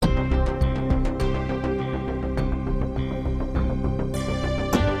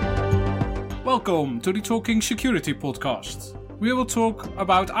Welcome to the Talking Security podcast. We will talk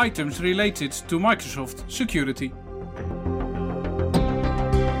about items related to Microsoft security.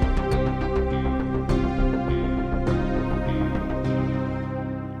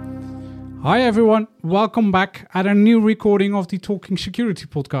 Hi everyone, welcome back at a new recording of the Talking Security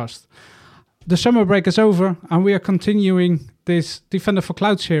podcast. The summer break is over and we are continuing this Defender for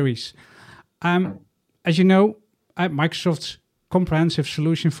Cloud series. As you know, Microsoft's comprehensive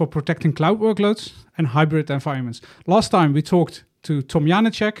solution for protecting cloud workloads and hybrid environments. Last time we talked to Tom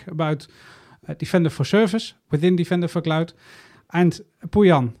Janacek about Defender for Service within Defender for Cloud, and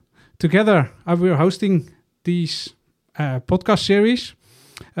Pujan. Together we are hosting these podcast series.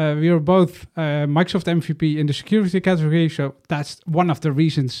 We are both Microsoft MVP in the security category, so that's one of the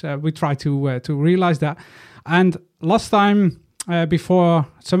reasons we try to realize that. And last time before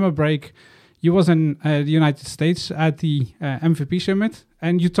summer break, you was in the United States at the MVP Summit,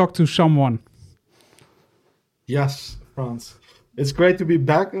 and you talked to someone. Yes, Frans. It's great to be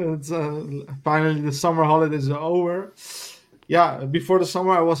back. It's finally the summer holidays are over. Yeah, before the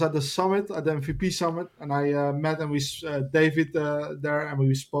summer, I was at the summit, at the MVP Summit, and I met David there, and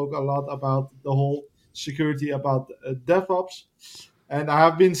we spoke a lot about the whole security, about DevOps. And I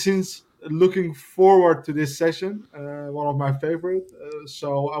have been since looking forward to this session, one of my favorite.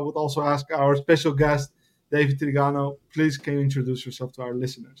 So I would also ask our special guest, David Trigano, please can you introduce yourself to our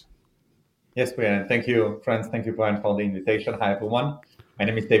listeners? Yes, Brian. Thank you, friends. Thank you, Brian, for the invitation. Hi, everyone. My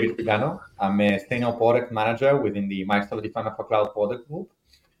name is David Trigano. I'm a senior product manager within the Microsoft Defender for Cloud product group.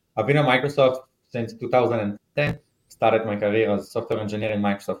 I've been at Microsoft since 2010. Started my career as a software engineer in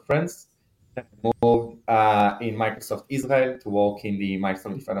Microsoft France. Moved in Microsoft Israel to work in the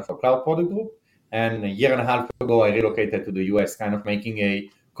Microsoft Defender for Cloud product group. And a year and a half ago, I relocated to the US, kind of making a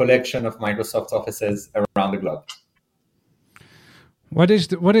collection of Microsoft offices around the globe. What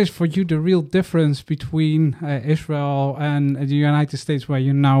is for you the real difference between Israel and the United States, where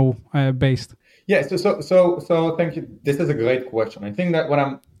you're now based? Yeah, so thank you. This is a great question. I think that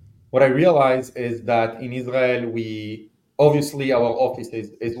what I realize is that in Israel, obviously our office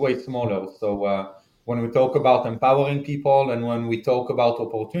is way smaller. So when we talk about empowering people and when we talk about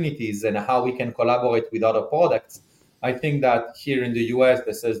opportunities and how we can collaborate with other products, I think that here in the US,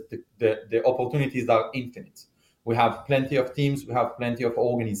 the opportunities are infinite. We have plenty of teams, we have plenty of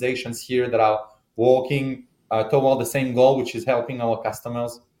organizations here that are working toward the same goal, which is helping our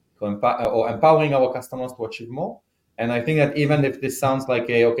customers to empowering our customers to achieve more. And I think that even if this sounds like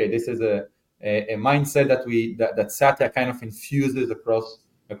this is a mindset that Satya kind of infuses across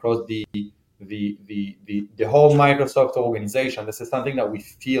the whole Microsoft organization, this is something that we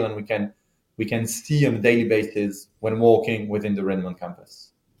feel and we can see on a daily basis when working within the Redmond campus.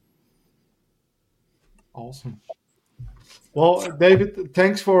 Awesome. Well, David,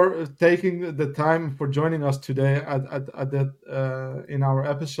 thanks for taking the time for joining us today in our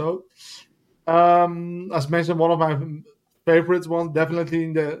episode. As mentioned, one of my favorites, definitely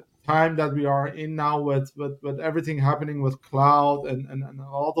in the time that we are in now with everything happening with cloud and a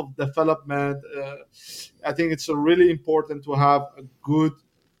lot of development. I think it's really important to have a good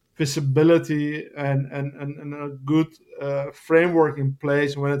visibility and a good framework in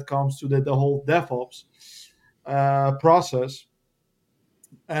place when it comes to the whole DevOps process.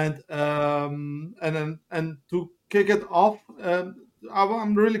 And to kick it off,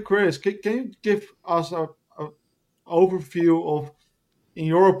 I'm really curious. Can you give us a overview of, in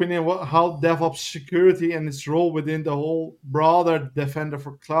your opinion, how DevOps security and its role within the whole broader Defender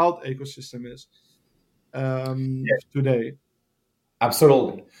for Cloud ecosystem is today?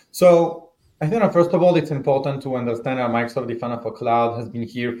 Absolutely. So I think that first of all, it's important to understand that Microsoft Defender for Cloud has been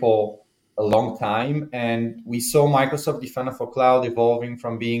here for a long time. And we saw Microsoft Defender for Cloud evolving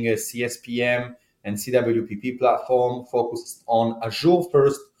from being a CSPM and CWPP platform focused on Azure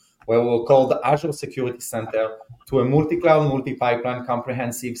first, where we were called the Azure Security Center, to a multi-cloud, multi-pipeline,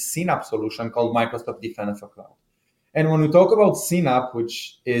 comprehensive CNAPP solution called Microsoft Defender for Cloud. And when we talk about CNAPP,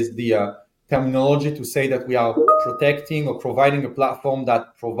 which is the terminology to say that we are protecting or providing a platform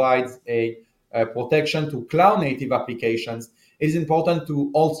that provides a protection to cloud-native applications, it is important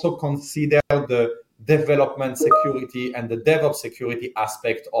to also consider the development security and the DevOps security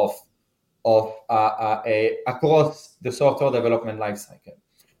aspect of across the software development lifecycle.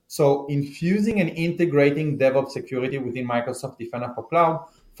 So infusing and integrating DevOps security within Microsoft Defender for Cloud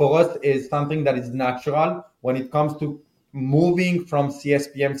for us is something that is natural when it comes to moving from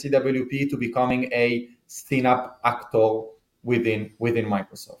CSPM, CWP to becoming a CNAPP actor within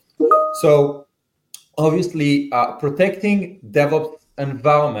Microsoft. So obviously, protecting DevOps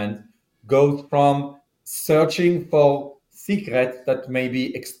environment goes from searching for secret that may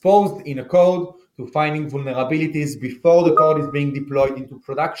be exposed in a code, to finding vulnerabilities before the code is being deployed into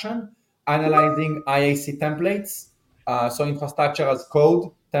production, analyzing IAC templates, so infrastructure as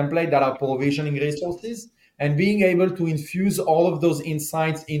code template that are provisioning resources, and being able to infuse all of those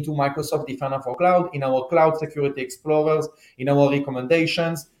insights into Microsoft Defender for Cloud, in our Cloud Security Explorers, in our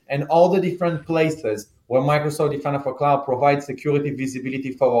recommendations, and all the different places where Microsoft Defender for Cloud provides security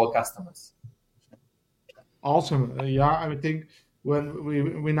visibility for our customers. Awesome. I think when we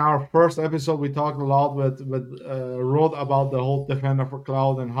in our first episode we talked a lot with Rod about the whole Defender for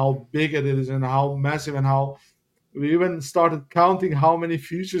Cloud and how big it is and how massive, and how we even started counting how many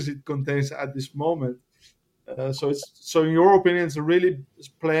features it contains at this moment. So in your opinion, it's really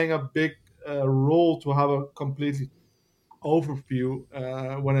playing a big role to have a complete overview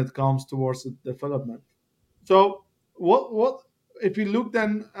when it comes towards the development. So what if you look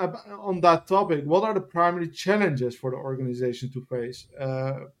then on that topic, what are the primary challenges for the organization to face?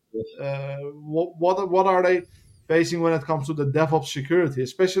 What are they facing when it comes to the DevOps security,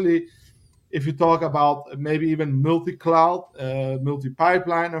 especially if you talk about maybe even multi-cloud,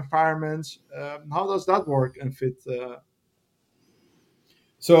 multi-pipeline environments? How does that work and fit?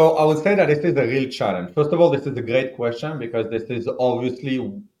 So I would say that this is a real challenge. First of all, this is a great question because this is obviously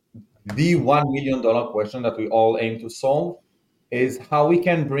the $1 million question that we all aim to solve, is how we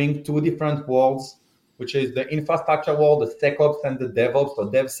can bring two different worlds, which is the infrastructure world, the SecOps, and the DevOps or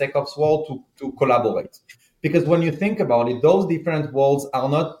DevSecOps world to collaborate. Because when you think about it, those different worlds are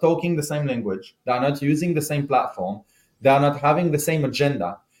not talking the same language. They are not using the same platform. They are not having the same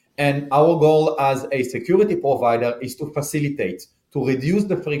agenda. And our goal as a security provider is to facilitate, to reduce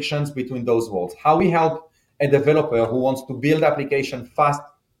the frictions between those worlds. How we help a developer who wants to build application fast,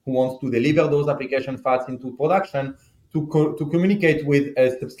 who wants to deliver those applications fast into production, to communicate with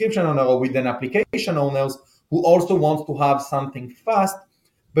a subscription owner or with an application owners who also wants to have something fast,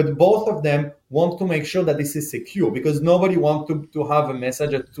 but both of them want to make sure that this is secure, because nobody wants to have a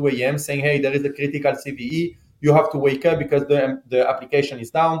message at 2 a.m. saying, hey, there is a critical CVE, you have to wake up because the application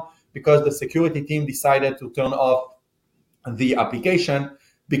is down, because the security team decided to turn off the application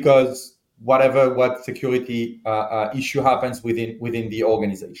because what security issue happens within the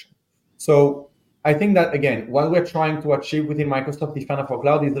organization. So I think that, again, what we're trying to achieve within Microsoft Defender for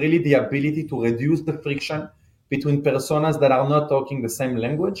Cloud is really the ability to reduce the friction between personas that are not talking the same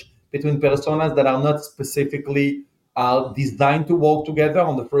language, between personas that are not specifically designed to work together.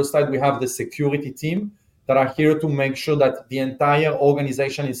 On the first side, we have the security team that are here to make sure that the entire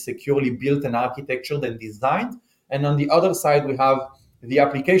organization is securely built and architectured and designed. And on the other side, we have the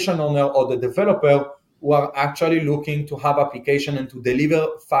application owner or the developer who are actually looking to have application and to deliver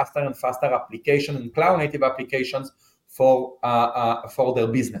faster and faster application and cloud native applications for their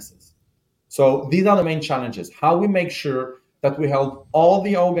businesses. So these are the main challenges. How we make sure that we help all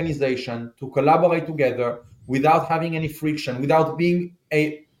the organization to collaborate together without having any friction, without being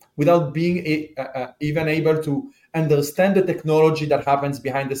even able to understand the technology that happens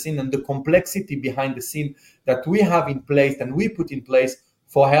behind the scene and the complexity behind the scene that we have in place and we put in place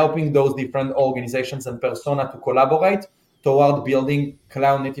for helping those different organizations and persona to collaborate toward building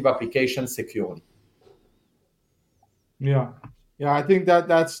cloud native applications securely. Yeah, I think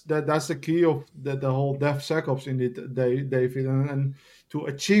that's the key of the whole DevSecOps indeed, David, and to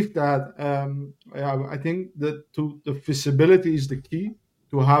achieve that, I think that the visibility is the key.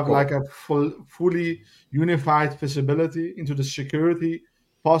 To have like a fully unified visibility into the security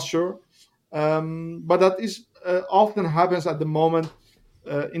posture, but that is often happens at the moment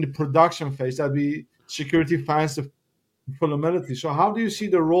in the production phase that security finds the vulnerability. So how do you see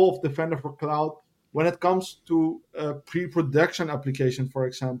the role of Defender for Cloud when it comes to pre-production application, for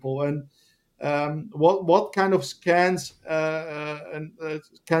example, and what kind of scans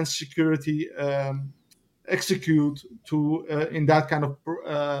can security execute to in that kind of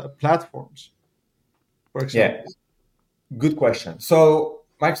platforms, for example? Yeah, good question. So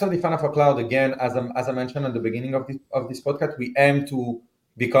Microsoft Defender for Cloud, again, as I mentioned at the beginning of this podcast, we aim to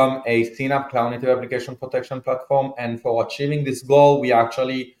become a CNAPP cloud native application protection platform. And for achieving this goal, we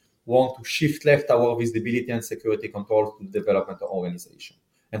actually want to shift left our visibility and security controls to the development organization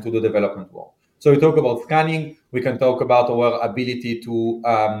and to the development world. So we talk about scanning. We can talk about our ability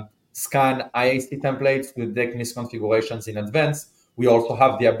to scan IAC templates to detect misconfigurations in advance. We also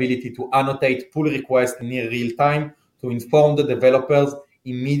have the ability to annotate pull requests near real time to inform the developers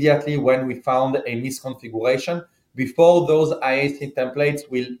immediately when we found a misconfiguration before those IAC templates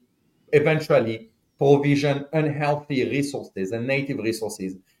will eventually provision unhealthy resources and native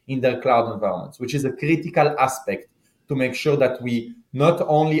resources in their cloud environments, which is a critical aspect to make sure that we not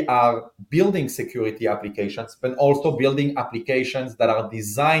only are building security applications, but also building applications that are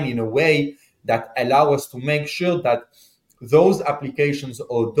designed in a way that allow us to make sure that those applications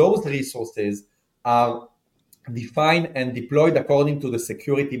or those resources are defined and deployed according to the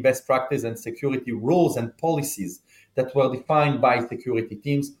security best practice and security rules and policies that were defined by security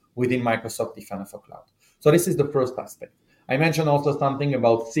teams within Microsoft Defender for Cloud. So this is the first aspect. I mentioned also something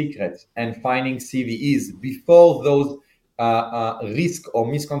about secrets and finding CVEs before those risk or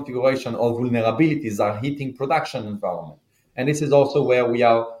misconfiguration or vulnerabilities are hitting production environment. And this is also where we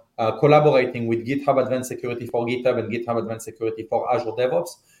are collaborating with GitHub Advanced Security for GitHub and GitHub Advanced Security for Azure DevOps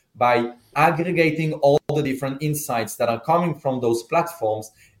by aggregating all the different insights that are coming from those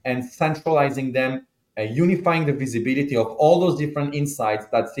platforms and centralizing them, unifying the visibility of all those different insights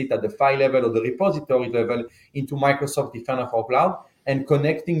that sit at the file level or the repository level into Microsoft Defender for Cloud, and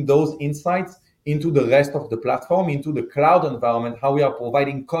connecting those insights into the rest of the platform, into the cloud environment, how we are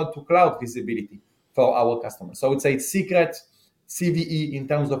providing code to cloud visibility for our customers. So I would say it's secret, CVE in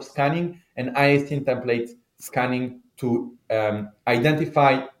terms of scanning, and IAC template scanning to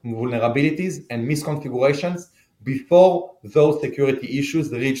identify vulnerabilities and misconfigurations before those security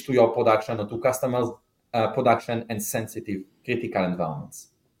issues reach to your production or to customers' production and sensitive critical environments.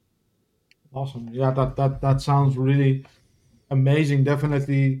 Awesome. Yeah, that sounds really amazing.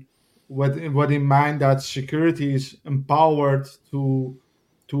 Definitely what in mind that security is empowered to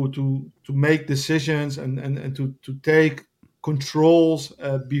make decisions and to take controls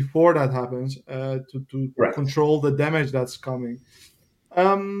before that happens, to Right. control the damage that's coming.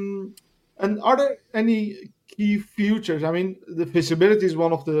 And are there any key features? I mean, the visibility is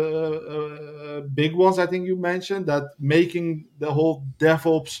one of the big ones I think you mentioned, that making the whole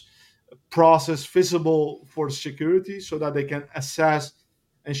DevOps process visible for security so that they can assess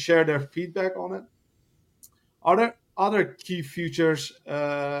and share their feedback on it. Are there other key features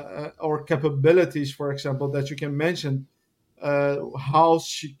or capabilities, for example, that you can mention how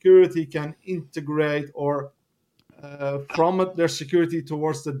security can integrate or from their security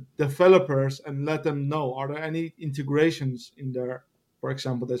towards the developers and let them know? Are there any integrations in there, for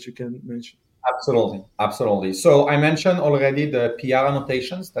example, that you can mention? Absolutely. So I mentioned already the PR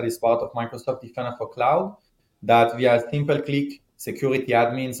annotations that is part of Microsoft Defender for Cloud, that via a simple click, security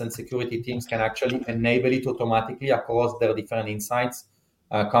admins and security teams can actually enable it automatically across their different insights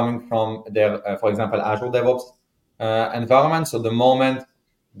coming from their, for example, Azure DevOps environment. So the moment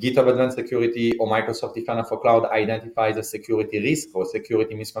GitHub Advanced Security or Microsoft Defender for Cloud identifies a security risk or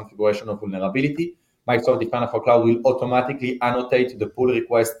security misconfiguration or vulnerability, Microsoft Defender for Cloud will automatically annotate the pull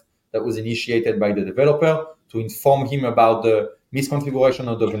request that was initiated by the developer to inform him about the misconfiguration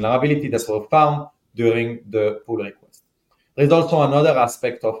or the vulnerability that were found during the pull request. There's also another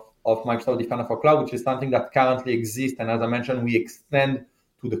aspect of Microsoft Defender for Cloud, which is something that currently exists, and as I mentioned, we extend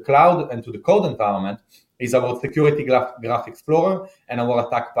to the cloud and to the code environment, is our security graph explorer and our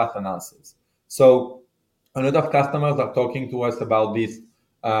attack path analysis. So a lot of customers are talking to us about this,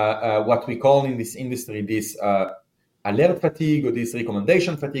 what we call in this industry, this alert fatigue or this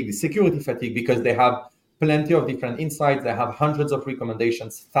recommendation fatigue, this security fatigue, because they have plenty of different insights. They have hundreds of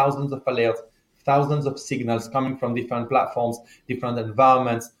recommendations, thousands of alerts, thousands of signals coming from different platforms, different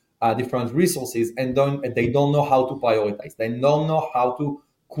environments, different resources, and they don't know how to prioritize. They don't know how to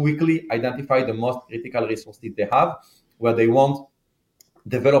quickly identify the most critical resources they have, where they want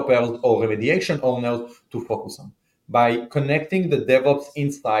developers or remediation owners to focus on. By connecting the DevOps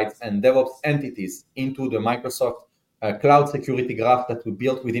insights and DevOps entities into the Microsoft cloud security graph that we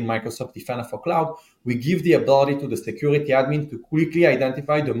built within Microsoft Defender for Cloud, we give the ability to the security admin to quickly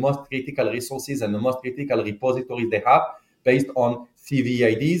identify the most critical resources and the most critical repositories they have based on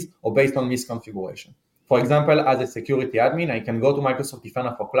CVEIDs or based on misconfiguration. For example, as a security admin, I can go to Microsoft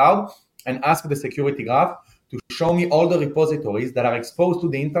Defender for Cloud and ask the security graph to show me all the repositories that are exposed to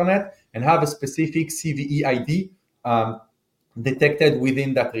the internet and have a specific CVEID detected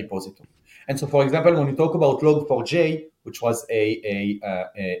within that repository. And so, for example, when we talk about Log4j, which was a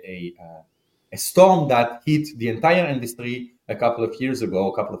storm that hit the entire industry a couple of years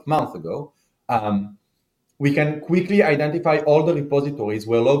ago, a couple of months ago, we can quickly identify all the repositories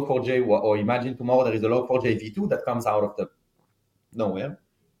where Log4j, or imagine tomorrow there is a Log4j v2 that comes out of the nowhere.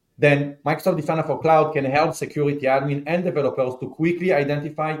 Then Microsoft Defender for Cloud can help security admin and developers to quickly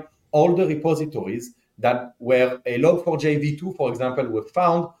identify all the repositories that where a Log4j v2, for example, were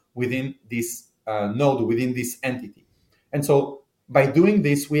found within this node, within this entity. And so by doing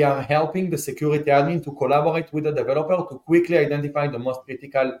this, we are helping the security admin to collaborate with the developer to quickly identify the most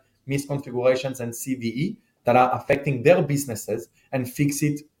critical misconfigurations and CVE that are affecting their businesses and fix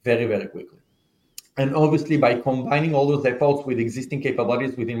it very, very quickly. And obviously, by combining all those efforts with existing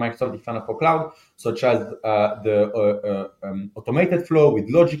capabilities within Microsoft Defender for Cloud, such as the automated flow with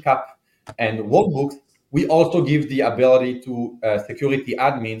Logic App and workbooks, we also give the ability to security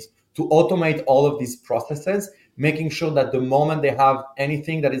admins to automate all of these processes, making sure that the moment they have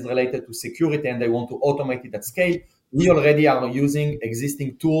anything that is related to security and they want to automate it at scale, we already are using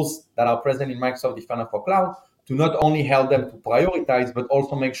existing tools that are present in Microsoft Defender for Cloud to not only help them to prioritize, but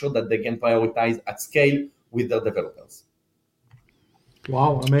also make sure that they can prioritize at scale with their developers.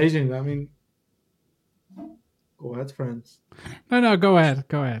 Wow, amazing. I mean, go ahead, friends. No, go ahead.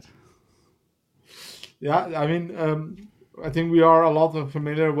 Yeah, I mean, I think we are a lot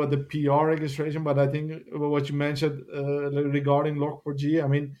familiar with the PR registration, but I think what you mentioned regarding Log4j, I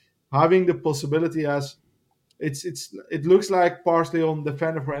mean, having the possibility as it looks like partially on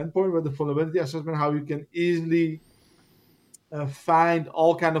Defender for Endpoint with the vulnerability assessment, how you can easily find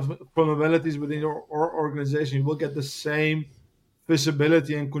all kind of vulnerabilities within your organization. You will get the same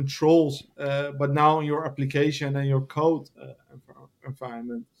visibility and controls, but now in your application and your code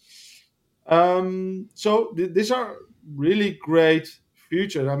environment. So these are really great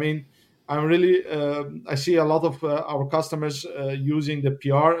features. I mean, I'm really I see a lot of our customers using the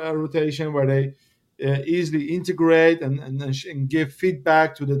PR rotation where they easily integrate and give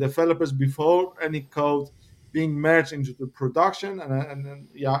feedback to the developers before any code being merged into the production. And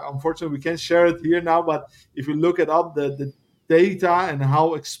yeah, unfortunately, we can't share it here now. But if you look it up, the data and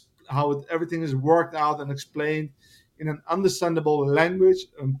how everything is worked out and explained in an understandable language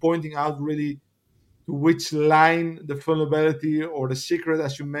and pointing out really to which line the vulnerability or the secret,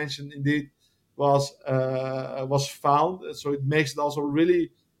 as you mentioned, indeed was found. So it makes it also really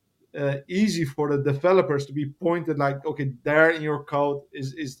easy for the developers to be pointed like, okay, there in your code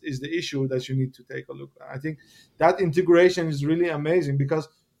is the issue that you need to take a look at. I think that integration is really amazing because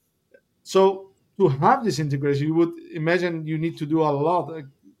so to have this integration, you would imagine you need to do a lot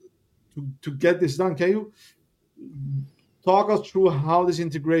to get this done. Can you talk us through how this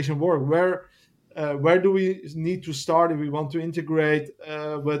integration works? Where do we need to start if we want to integrate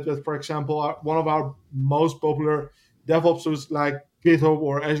with, for example, one of our most popular DevOps tools like GitHub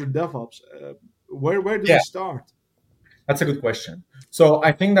or Azure DevOps? Where do we start? That's a good question. So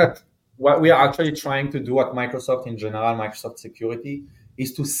I think that what we are actually trying to do at Microsoft in general, Microsoft Security,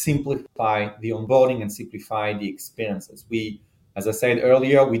 is to simplify the onboarding and simplify the experiences. We, as I said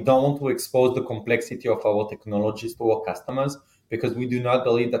earlier, we don't want to expose the complexity of our technologies to our customers because we do not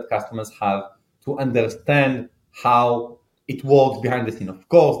believe that customers have to understand how it works behind the scene. Of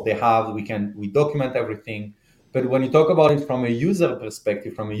course, we document everything. But when you talk about it from a user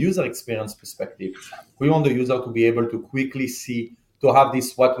perspective, from a user experience perspective, we want the user to be able to quickly see, to have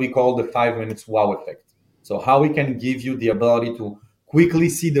this, what we call the 5 minutes wow effect. So how we can give you the ability to quickly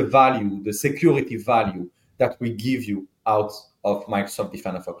see the value, the security value that we give you out of Microsoft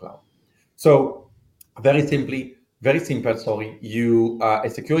Defender for Cloud. So very simple, a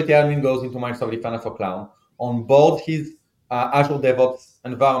security admin goes into Microsoft Defender for Cloud, onboard his Azure DevOps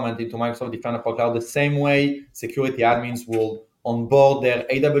environment into Microsoft Defender for Cloud the same way security admins will onboard their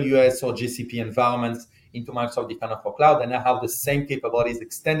AWS or GCP environments into Microsoft Defender for Cloud, and I have the same capabilities,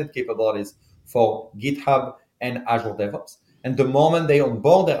 extended capabilities for GitHub and Azure DevOps. And the moment they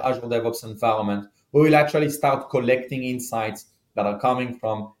onboard their Azure DevOps environment, we will actually start collecting insights that are coming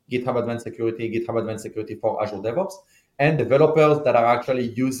from GitHub Advanced Security for Azure DevOps, and developers that are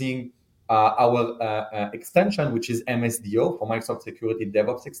actually using our extension, which is MSDO for Microsoft Security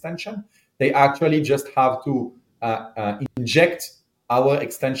DevOps extension. They actually just have to inject our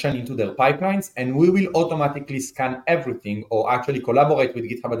extension into their pipelines, and we will automatically scan everything, or actually collaborate with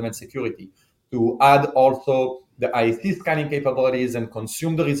GitHub Advanced Security to add also the ISC scanning capabilities and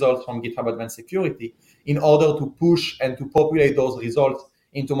consume the results from GitHub Advanced Security in order to push and to populate those results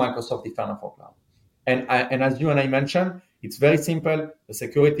into Microsoft Defender for Cloud. And as you and I mentioned, it's very simple. The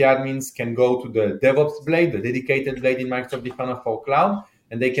security admins can go to the DevOps blade, the dedicated blade in Microsoft Defender for Cloud,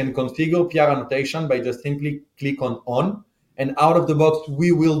 and they can configure PR annotation by just simply click on. And out of the box,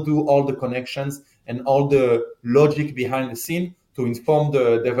 we will do all the connections and all the logic behind the scene to inform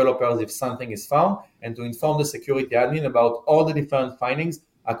the developers if something is found, and to inform the security admin about all the different findings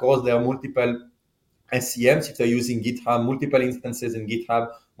across their multiple SCMs, if they're using GitHub, multiple instances in GitHub,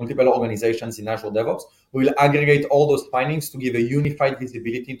 multiple organizations in Azure DevOps. We will aggregate all those findings to give a unified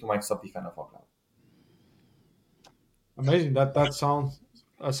visibility into Microsoft Defender for Cloud. Amazing. That sounds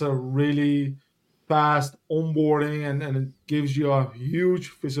as a really fast onboarding, and it gives you a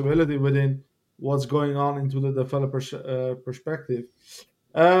huge visibility within what's going on into the developer's perspective.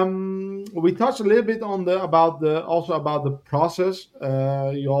 We touched a little bit on about the process.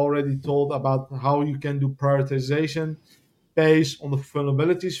 You already told about how you can do prioritization based on the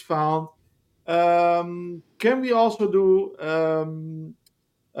vulnerabilities found. Can we also do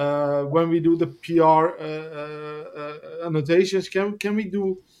when we do the PR annotations? Can we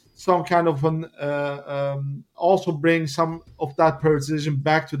do some kind of an also bring some of that prioritization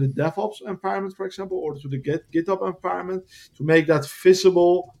back to the DevOps environment, for example, or to the GitHub environment to make that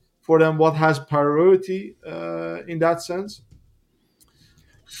visible for them? What has priority in that sense?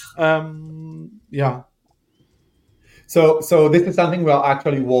 Yeah. So this is something we are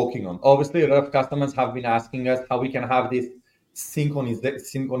actually working on. Obviously, a lot of customers have been asking us how we can have this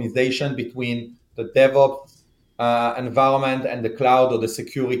synchronization between the DevOps environment and the cloud, or the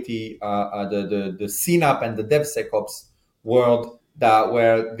security, the CNAP and the DevSecOps world, that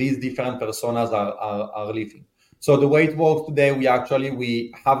where these different personas are living. So the way it works today, we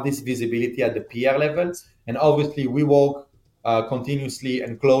have this visibility at the PR levels, and obviously we work continuously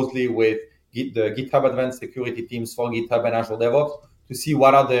and closely with the GitHub Advanced Security teams for GitHub and Azure DevOps to see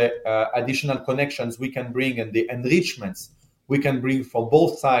what are the additional connections we can bring and the enrichments we can bring for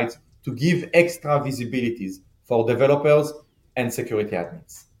both sides to give extra visibilities for developers and security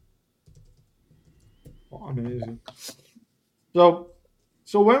admins. Oh, amazing.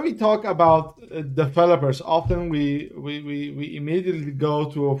 So when we talk about developers, often we immediately go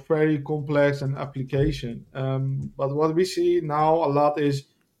to a very complex an application. But what we see now a lot is,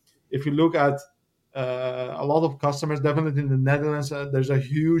 if you look at a lot of customers, definitely in the Netherlands, there's a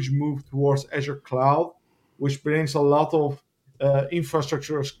huge move towards Azure Cloud, which brings a lot of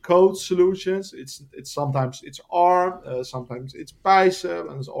infrastructure as code solutions. It's sometimes it's ARM, sometimes it's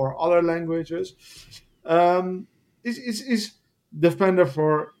Python or other languages. Is Defender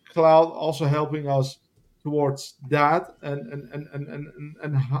for Cloud also helping us towards that? And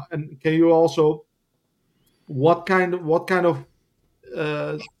can you also, what kind of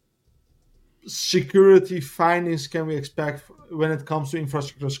security findings can we expect when it comes to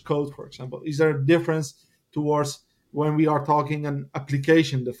infrastructure as code, for example? Is there a difference towards when we are talking an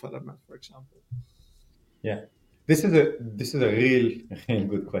application development, for example? Yeah, this is a really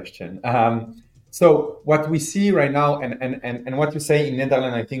good question. So what we see right now, and what you say in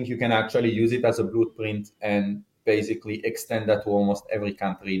Netherlands, I think you can actually use it as a blueprint and basically extend that to almost every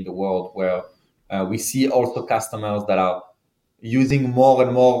country in the world, where we see also customers that are using more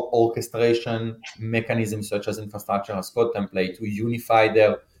and more orchestration mechanisms such as infrastructure as code template to unify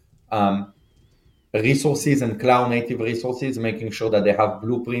their resources and cloud native resources, making sure that they have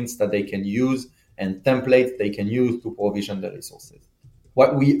blueprints that they can use and templates they can use to provision the resources.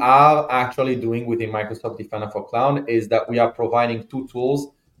 What we are actually doing within Microsoft Defender for Cloud is that we are providing two tools,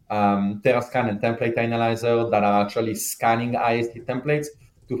 TerraScan and Template Analyzer, that are actually scanning IST templates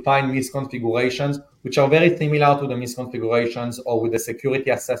to find misconfigurations, which are very similar to the misconfigurations or with the security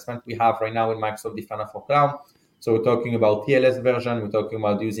assessment we have right now in Microsoft Defender for Cloud. So we're talking about TLS version, we're talking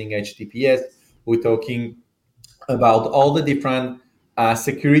about using HTTPS, we're talking about all the different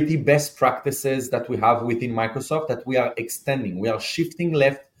security best practices that we have within Microsoft that we are extending. We are shifting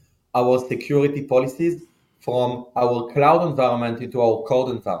left our security policies from our cloud environment into our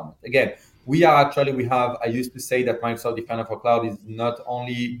code environment. Again, I used to say that Microsoft Defender for Cloud is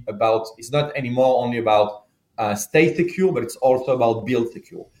not anymore only about stay secure, but it's also about build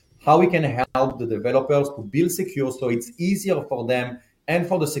secure. How we can help the developers to build secure so it's easier for them and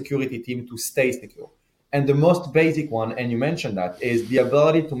for the security team to stay secure. And the most basic one, and you mentioned that, is the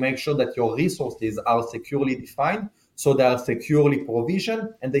ability to make sure that your resources are securely defined, so they are securely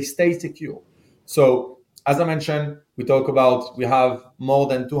provisioned and they stay secure. So as I mentioned, we have more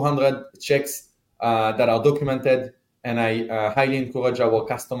than 200 checks that are documented, and I highly encourage our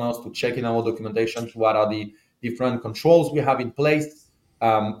customers to check in our documentation what are the different controls we have in place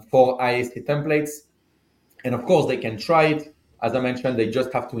for IST templates. And of course, they can try it. As I mentioned, they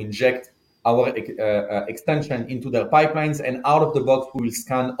just have to inject our extension into their pipelines, and out of the box, we will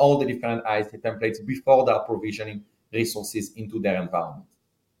scan all the different IST templates before they're provisioning resources into their environment.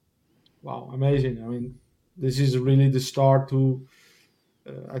 Wow, amazing. I mean, this is really the start to,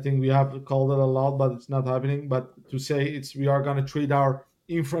 I think we have called it a lot, but it's not happening. But to say we are going to treat our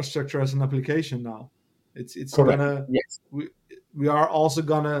infrastructure as an application now. It's Correct. gonna, yes. We are also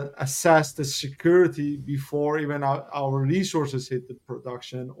going to assess the security before even our resources hit the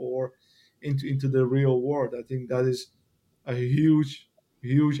production or into the real world. I think that is a huge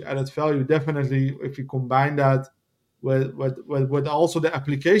added value. Definitely, if you combine that with also the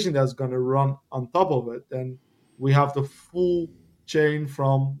application that's going to run on top of it, then we have the full chain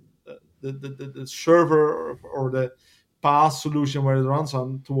from the server or the PaaS solution where it runs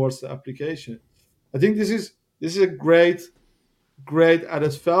on towards the application. I think this is a great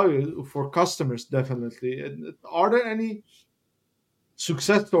added value for customers, definitely. And are there any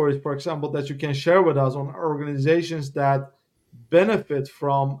success stories, for example, that you can share with us on organizations that benefit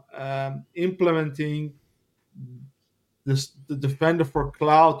from implementing the Defender for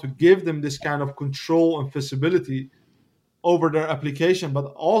Cloud to give them this kind of control and visibility over their application, but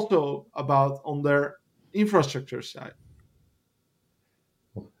also about on their infrastructure side?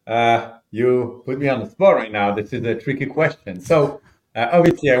 You put me on the spot right now. This is a tricky question. So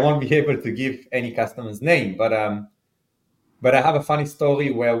obviously, I won't be able to give any customer's name, but I have a funny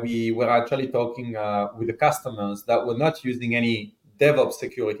story where we were actually talking with the customers that were not using any DevOps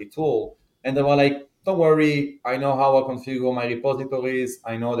security tool, and they were like, "Don't worry, I know how I configure my repositories.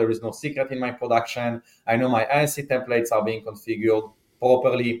 I know there is no secret in my production. I know my ISC templates are being configured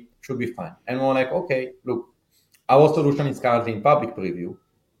properly. Should be fine." And we're like, "Okay, look, our solution is currently in public preview.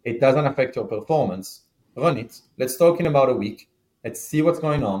 It doesn't affect your performance. Run it. Let's talk in about a week. Let's see what's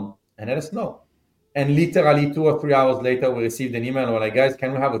going on, and let us know." And literally 2 or 3 hours later, we received an email. We're like, "Guys,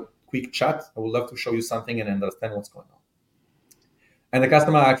 can we have a quick chat? I would love to show you something and understand what's going on." And the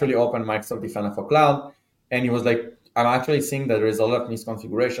customer actually opened Microsoft Defender for Cloud, and he was like, "I'm actually seeing that there is a lot of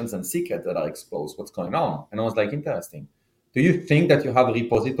misconfigurations and secrets that are exposed. What's going on?" And I was like, "Interesting. Do you think that you have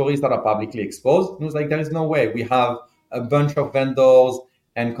repositories that are publicly exposed?" And he was like, "There is no way. We have a bunch of vendors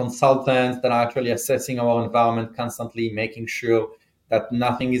and consultants that are actually assessing our environment constantly, making sure that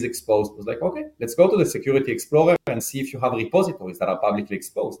nothing is exposed." I was like, "Okay, let's go to the Security Explorer and see if you have repositories that are publicly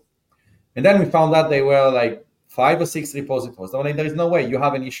exposed." And then we found out they were like 5 or 6 repositories. So like, there is no way you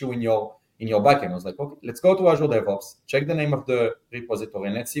have an issue in your backend. I was like, "Okay, let's go to Azure DevOps, check the name of the repository,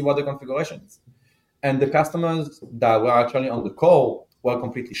 and let's see what the configuration is." And the customers that were actually on the call were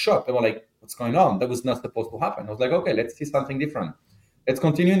completely shocked. They were like, "What's going on? That was not supposed to happen." I was like, "Okay, let's see something different. Let's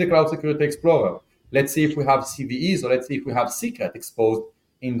continue in the Cloud Security Explorer. Let's see if we have CVEs, or let's see if we have secret exposed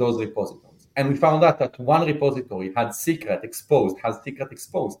in those repositories." And we found out that one repository has secret exposed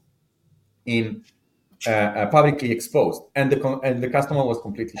in publicly exposed, and the customer was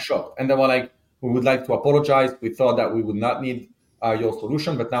completely shocked. And they were like, "We would like to apologize. We thought that we would not need your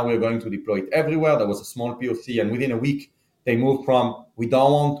solution, but now we're going to deploy it everywhere." There was a small POC, and within a week, they moved from we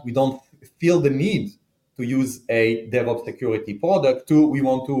don't feel the need to use a DevOps security product to we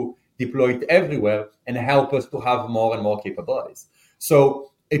want to deploy it everywhere and help us to have more and more capabilities.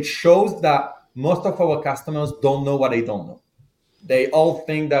 So it shows that most of our customers don't know what they don't know. They all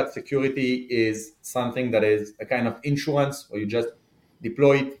think that security is something that is a kind of insurance where you just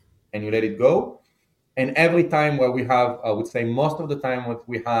deploy it and you let it go. And every time where we have, I would say most of the time, what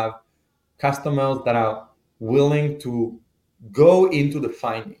we have customers that are willing to go into the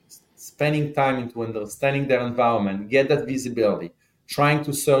findings, spending time into understanding their environment, get that visibility, trying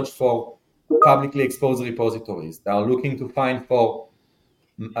to search for publicly exposed repositories. They are looking to find for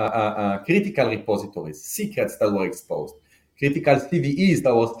critical repositories, secrets that were exposed, critical CVEs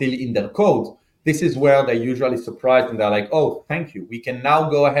that were still in their code. This is where they're usually surprised and they're like, "Oh, thank you. We can now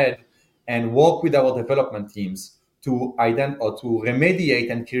go ahead and work with our development teams to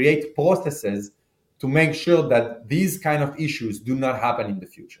remediate and create processes to make sure that these kind of issues do not happen in the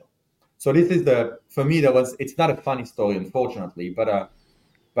future." So this is for me, it's not a funny story, unfortunately, but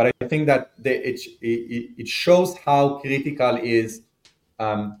I think that it shows how critical is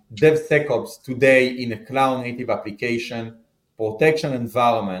DevSecOps today in a cloud-native application protection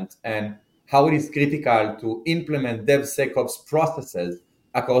environment, and how it is critical to implement DevSecOps processes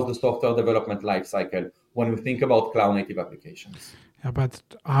across the software development lifecycle when we think about cloud-native applications. Yeah, but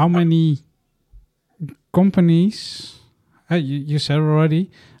how many companies? You said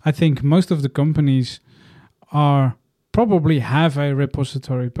already. I think most of the companies probably have a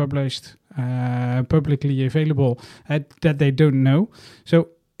repository published, publicly available that they don't know. So,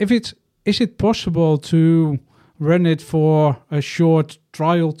 is it possible to run it for a short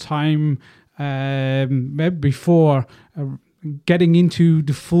trial time before getting into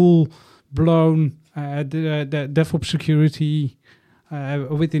the full-blown the DevOps security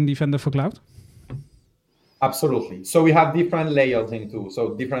within Defender for Cloud? Absolutely. So we have different layers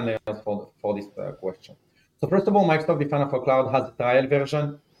for this question. So first of all, Microsoft Defender for Cloud has a trial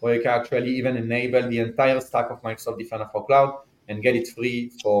version where you can actually even enable the entire stack of Microsoft Defender for Cloud and get it free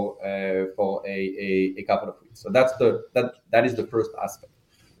for a couple of weeks. So that is the first aspect.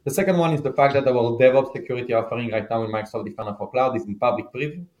 The second one is the fact that our DevOps security offering right now in Microsoft Defender for Cloud is in public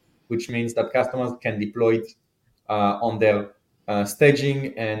preview, which means that customers can deploy it on their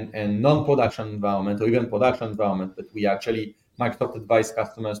staging and non-production environment or even production environment. But we actually, Microsoft advise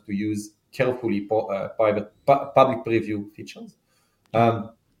customers to use carefully public preview features.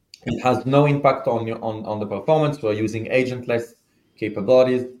 It has no impact on the performance. We're using agentless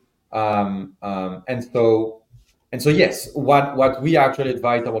capabilities, and so yes, what we actually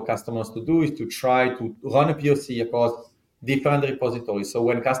advise our customers to do is to try to run a POC across different repositories. So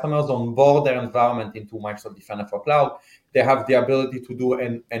when customers onboard their environment into Microsoft Defender for Cloud, they have the ability to do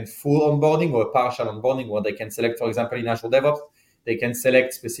an full onboarding or a partial onboarding, where they can select, for example, in Azure DevOps, they can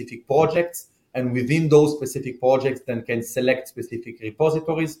select specific projects, and within those specific projects, then can select specific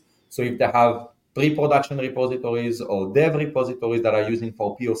repositories. So if they have pre-production repositories or dev repositories that are using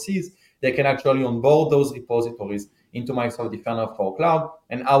for POCs, they can actually onboard those repositories into Microsoft Defender for Cloud,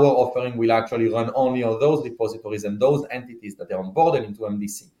 and our offering will actually run only on those repositories and those entities that are onboarded into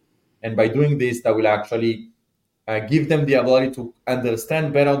MDC. And by doing this, that will actually give them the ability to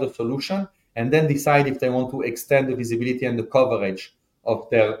understand better the solution and then decide if they want to extend the visibility and the coverage of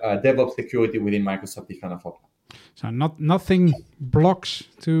their DevOps security within Microsoft Defender for Cloud. So nothing blocks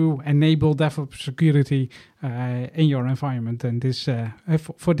to enable DevOps security in your environment, and this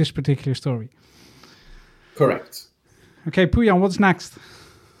for this particular story. Correct. Okay, Pujan, what's next?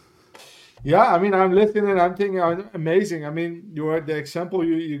 Yeah, I mean, I'm listening and I'm thinking, amazing. I mean, the example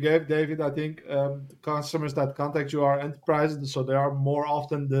you gave, David, I think customers that contact you are enterprises, so they are more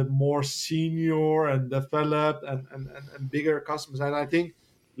often the more senior and developed and bigger customers. And I think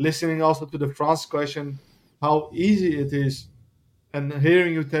listening also to the Fran's question, how easy it is, and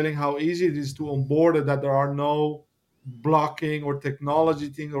hearing you telling how easy it is to onboard it, that there are no blocking or technology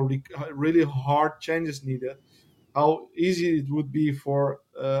thing or really hard changes needed, how easy it would be for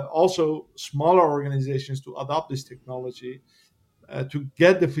also smaller organizations to adopt this technology to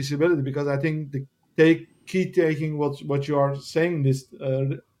get the visibility. Because I think the key taking what you are saying in this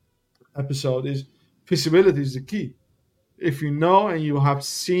episode is visibility is the key. If you know and you have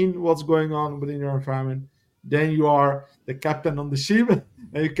seen what's going on within your environment, then you are the captain on the ship,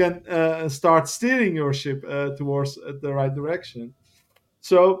 and you can start steering your ship towards the right direction.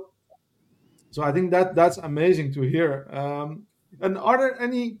 So I think that's amazing to hear. And are there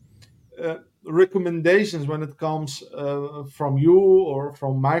any recommendations when it comes from you or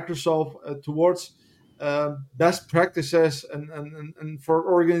from Microsoft towards best practices and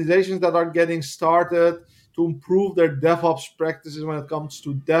for organizations that are getting started to improve their DevOps practices when it comes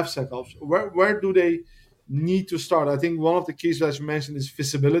to DevSecOps? Where do they need to start? I think one of the keys that you mentioned is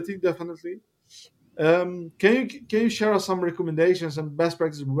visibility, definitely. Can you share us some recommendations and best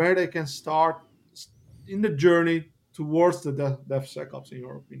practices where they can start in the journey towards the DevSecOps, in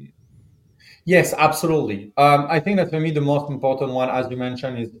your opinion? Yes, absolutely. I think that for me, the most important one, as you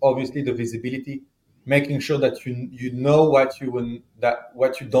mentioned, is obviously the visibility, making sure that you know what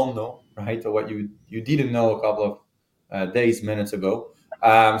you don't know, right? Or what you didn't know a couple of days, minutes ago.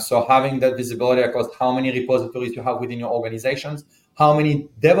 So having that visibility across how many repositories you have within your organizations, how many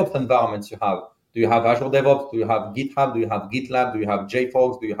DevOps environments you have. Do you have Azure DevOps? Do you have GitHub? Do you have GitLab? Do you have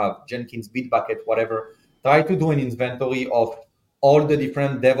JFrog? Do you have Jenkins, Bitbucket, whatever? Try to do an inventory of all the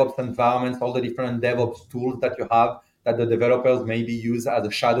different DevOps environments, all the different DevOps tools that you have that the developers maybe use as a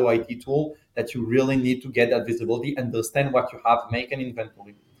shadow IT tool that you really need to get that visibility, understand what you have, make an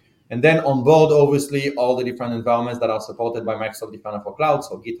inventory. And then onboard, obviously, all the different environments that are supported by Microsoft Defender for Cloud,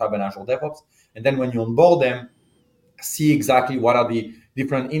 so GitHub and Azure DevOps. And then when you onboard them, see exactly what are the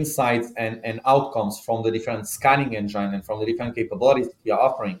different insights and outcomes from the different scanning engine and from the different capabilities that we are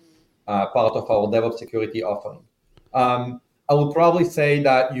offering, part of our DevOps security offering. I would probably say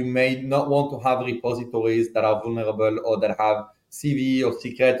that you may not want to have repositories that are vulnerable or that have CVE or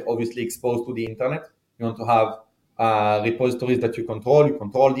secret obviously exposed to the internet. You want to have repositories that you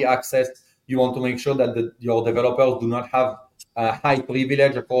control the access. You want to make sure that your developers do not have high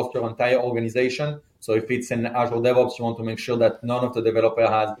privilege across your entire organization. So if it's in Azure DevOps, you want to make sure that none of the developer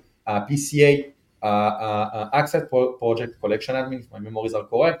has PCA, access project collection admin, if my memories are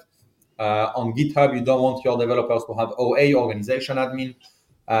correct. On GitHub, you don't want your developers to have OA, organization admin,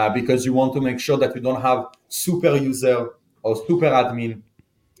 because you want to make sure that you don't have super user or super admin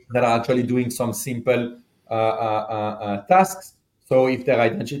that are actually doing some simple tasks. So if their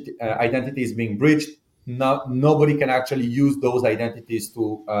identity is being breached, nobody can actually use those identities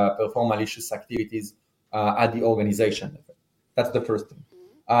to perform malicious activities at the organization. That's the first thing.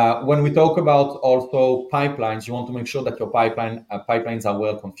 When we talk about also pipelines, you want to make sure that your pipelines are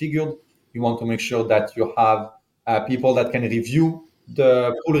well configured. You want to make sure that you have people that can review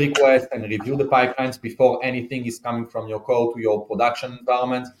the pull request and review the pipelines before anything is coming from your code to your production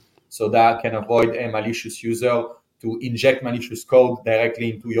environment, so that can avoid a malicious user to inject malicious code directly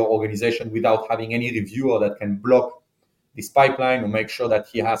into your organization without having any reviewer that can block this pipeline, who makes sure that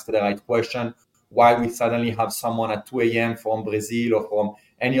he asks the right question, why we suddenly have someone at 2 a.m. from Brazil or from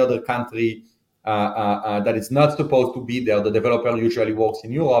any other country that is not supposed to be there. The developer usually works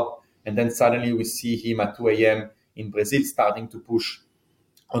in Europe, and then suddenly we see him at 2 a.m. in Brazil starting to push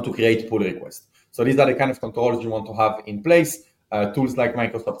or to create pull requests. So these are the kind of controls you want to have in place. Tools like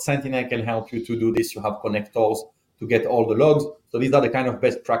Microsoft Sentinel can help you to do this. You have connectors to get all the logs. So these are the kind of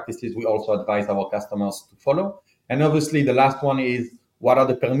best practices we also advise our customers to follow. And obviously the last one is, what are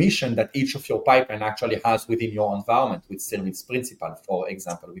the permissions that each of your pipeline actually has within your environment with service principal, for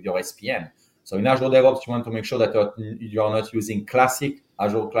example, with your SPN. So in Azure DevOps, you want to make sure that you're not using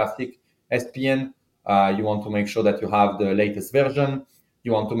Azure Classic SPN. You want to make sure that you have the latest version.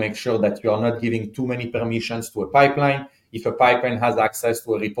 You want to make sure that you are not giving too many permissions to a pipeline. If a pipeline has access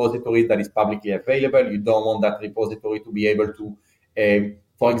to a repository that is publicly available, you don't want that repository to be able to,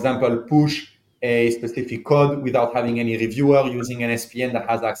 for example, push a specific code without having any reviewer using an SPN that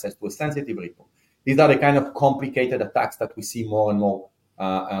has access to a sensitive repo. These are the kind of complicated attacks that we see more and more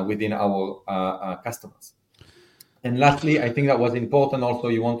within our customers. And lastly, I think that was important also,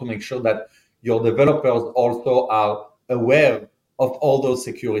 you want to make sure that your developers also are aware of all those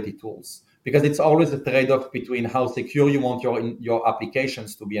security tools, because it's always a trade-off between how secure you want your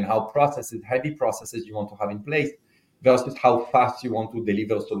applications to be and how heavy processes you want to have in place versus how fast you want to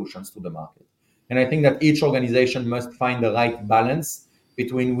deliver solutions to the market. And I think that each organization must find the right balance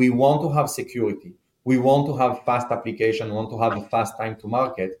between, we want to have security, we want to have fast application, we want to have a fast time to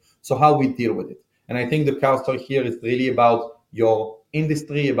market, so how we deal with it. And I think the cursor here is really about your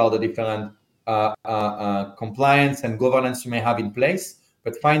industry, about the different compliance and governance you may have in place,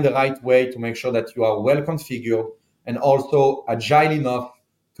 but find the right way to make sure that you are well configured and also agile enough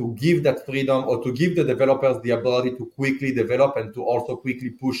to give that freedom, or to give the developers the ability to quickly develop and to also quickly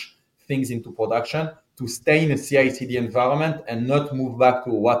push things into production, to stay in a CI/CD environment and not move back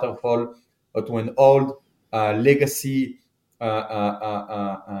to a waterfall or to an old legacy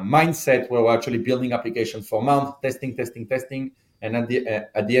mindset where we're actually building applications for months, testing, and at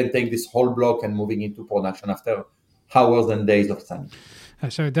the end take this whole block and moving into production after hours and days of sun.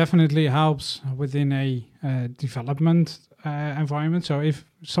 So it definitely helps within a development environment. So if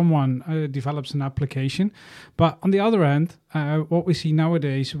someone develops an application, but on the other hand, what we see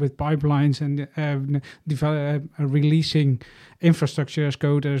nowadays with pipelines and releasing infrastructure as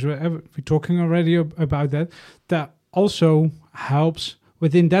code, as we're talking already about that also helps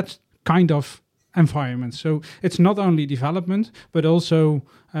within that kind of environment. So it's not only development, but also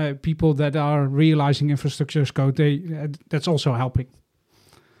people that are realizing infrastructure as code. That's also helping.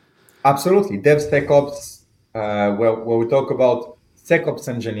 Absolutely. DevSecOps, where we talk about SecOps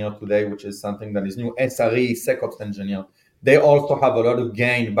engineer today, which is something that is new, SRE, SecOps engineer, they also have a lot of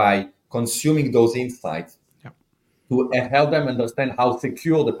gain by consuming those insights to help them understand how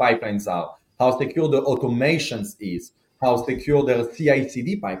secure the pipelines are, how secure the automations is, how secure their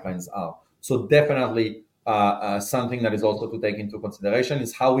CI/CD pipelines are. So definitely something that is also to take into consideration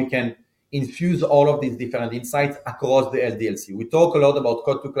is how we can infuse all of these different insights across the SDLC. We talk a lot about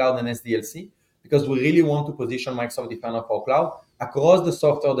code to cloud and SDLC because we really want to position Microsoft Defender for Cloud across the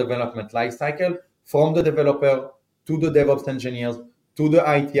software development lifecycle, from the developer to the DevOps engineers to the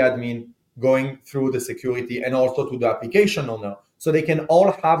IT admin, going through the security and also to the application owner. So they can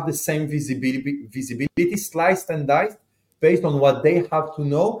all have the same visibility sliced and diced based on what they have to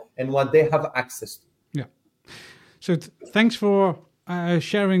know and what they have access to. Yeah. So thanks for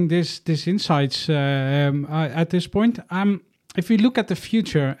sharing this insights at this point. If we look at the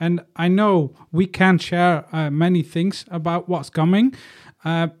future, and I know we can't share many things about what's coming,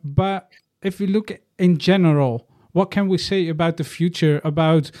 but if we look in general, what can we say about the future,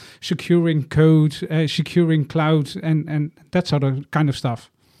 about securing code, securing cloud, and that sort of kind of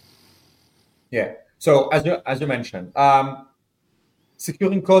stuff? Yeah. So as you mentioned,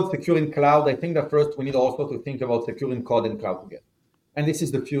 securing code, securing cloud, I think that first we need also to think about securing code and cloud together. And this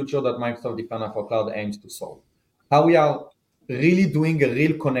is the future that Microsoft Defender for Cloud aims to solve. How we are really doing a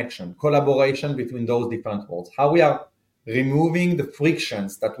real connection, collaboration between those different worlds. How we are removing the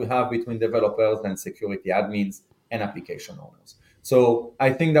frictions that we have between developers and security admins and application owners. So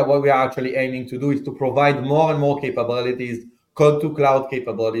I think that what we are actually aiming to do is to provide more and more capabilities, code to cloud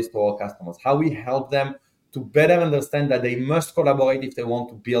capabilities to our customers. How we help them to better understand that they must collaborate if they want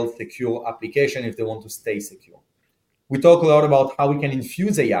to build secure application, if they want to stay secure. We talk a lot about how we can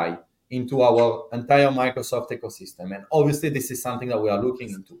infuse AI into our entire Microsoft ecosystem. And obviously, this is something that we are looking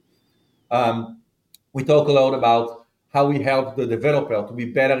into. We talk a lot about how we help the developer to be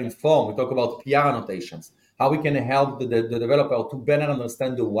better informed. We talk about PR annotations, how we can help the developer to better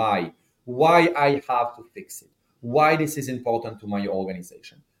understand the why I have to fix it, why this is important to my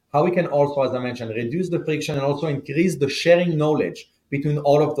organization. How we can also, as I mentioned, reduce the friction and also increase the sharing knowledge between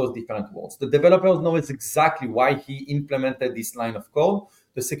all of those different worlds. The developers knows exactly why he implemented this line of code.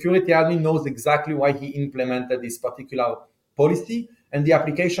 The security admin knows exactly why he implemented this particular policy. And the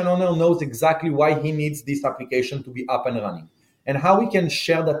application owner knows exactly why he needs this application to be up and running. And how we can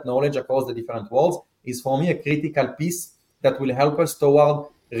share that knowledge across the different worlds is, for me, a critical piece that will help us toward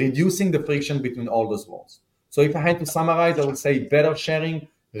reducing the friction between all those worlds. So if I had to summarize, I would say better sharing,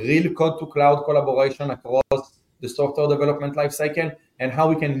 real code to cloud collaboration across the software development lifecycle, and how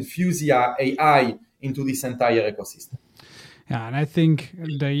we can infuse the AI into this entire ecosystem. Yeah, and I think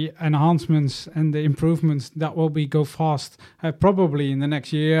the enhancements and the improvements that will be go fast probably in the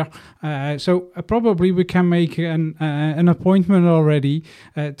next year. So probably we can make an appointment already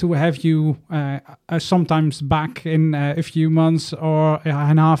to have you sometimes back in a few months or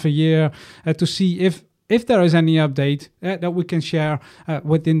in half a year to see if there is any update that we can share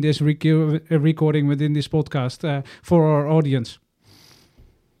within this recording, within this podcast for our audience.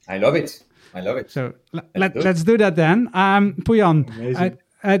 I love it. So let's do that then. Pujan,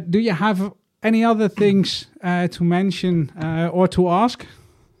 do you have any other things to mention or to ask?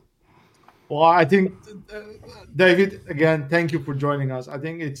 Well, I think, David, again, thank you for joining us. I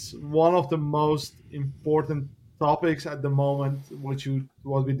think it's one of the most important topics at the moment,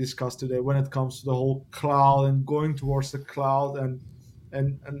 what we discussed today when it comes to the whole cloud and going towards the cloud.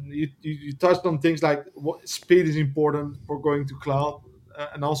 And you touched on things like what speed is important for going to cloud.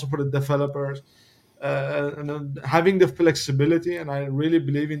 And also for the developers, and having the flexibility, and I really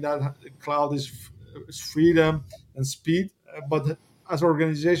believe in that. Cloud is freedom and speed, but as an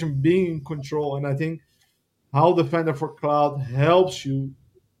organization being in control. And I think how Defender for Cloud helps you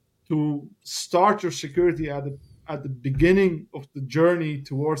to start your security at the beginning of the journey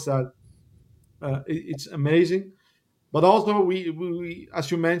towards that. It's amazing, but also we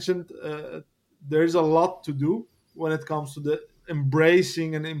as you mentioned, there is a lot to do when it comes to the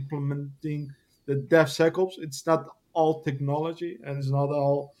embracing and implementing the DevSecOps. It's not all technology and it's not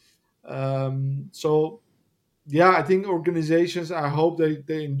all. So, yeah, I think organizations, I hope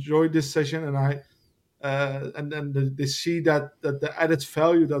they enjoy this session, and they see that the added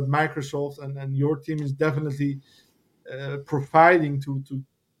value that Microsoft and your team is definitely providing to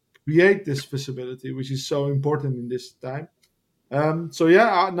create this visibility, which is so important in this time. So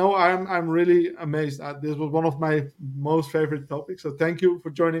yeah, no, I'm really amazed. This was one of my most favorite topics. So thank you for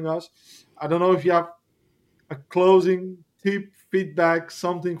joining us. I don't know if you have a closing tip, feedback,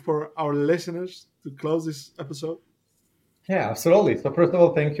 something for our listeners to close this episode. Yeah, absolutely. So first of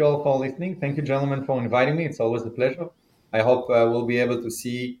all, thank you all for listening. Thank you, gentlemen, for inviting me. It's always a pleasure. I hope we'll be able to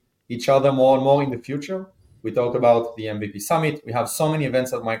see each other more and more in the future. We talked about the MVP Summit. We have so many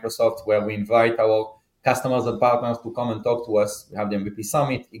events at Microsoft where we invite our customers and partners to come and talk to us. We have the MVP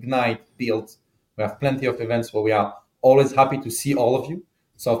Summit, Ignite, Build. We have plenty of events where we are always happy to see all of you.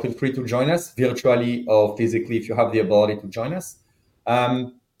 So feel free to join us virtually or physically if you have the ability to join us.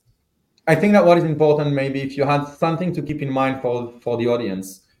 I think that what is important, maybe if you had something to keep in mind for the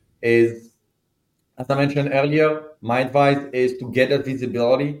audience is, as I mentioned earlier, my advice is to get that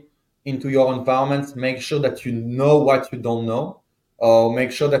visibility into your environments. Make sure that you know what you don't know. Or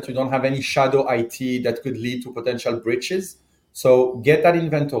make sure that you don't have any shadow IT that could lead to potential breaches. So get that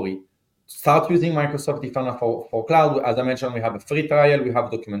inventory. Start using Microsoft Defender for Cloud. As I mentioned, we have a free trial. We have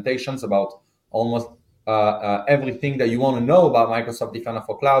documentations about almost everything that you want to know about Microsoft Defender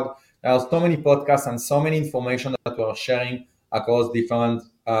for Cloud. There are so many podcasts and so many information that we are sharing across different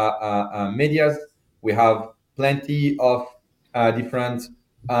medias. We have plenty of different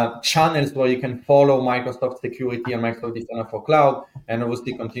channels where you can follow Microsoft Security and Microsoft Defender for Cloud, and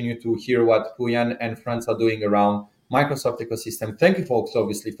obviously continue to hear what Pujan and friends are doing around Microsoft ecosystem. Thank you, folks,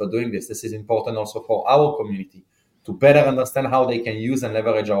 obviously, for doing this. This is important also for our community to better understand how they can use and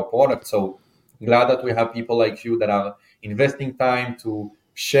leverage our product. So glad that we have people like you that are investing time to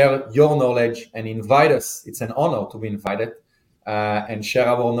share your knowledge and invite us. It's an honor to be invited and share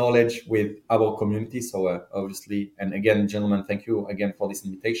our knowledge with our community. So obviously, and again, gentlemen, thank you again for this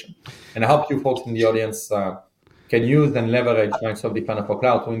invitation. And I hope you folks in the audience can use and leverage Microsoft Defender for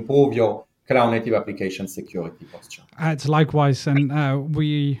Cloud to improve your cloud native application security posture. It's likewise, and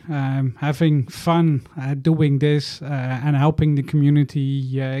we having fun doing this and helping the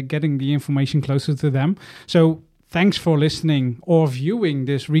community, getting the information closer to them. So thanks for listening or viewing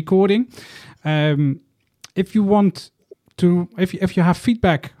this recording. If you want if you have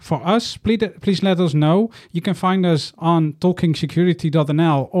feedback for us, please let us know. You can find us on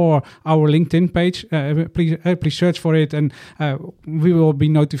talkingsecurity.nl or our LinkedIn page. Please search for it, and we will be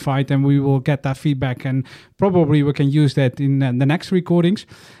notified, and we will get that feedback, and probably we can use that in the next recordings.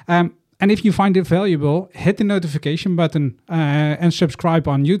 And if you find it valuable, hit the notification button and subscribe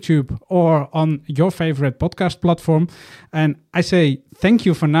on YouTube or on your favorite podcast platform. And I say thank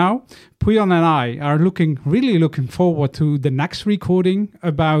you for now. Pujan and I are really looking forward to the next recording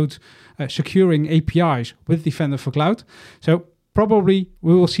about securing APIs with Defender for Cloud. So probably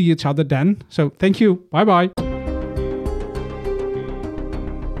we will see each other then. So thank you. Bye-bye.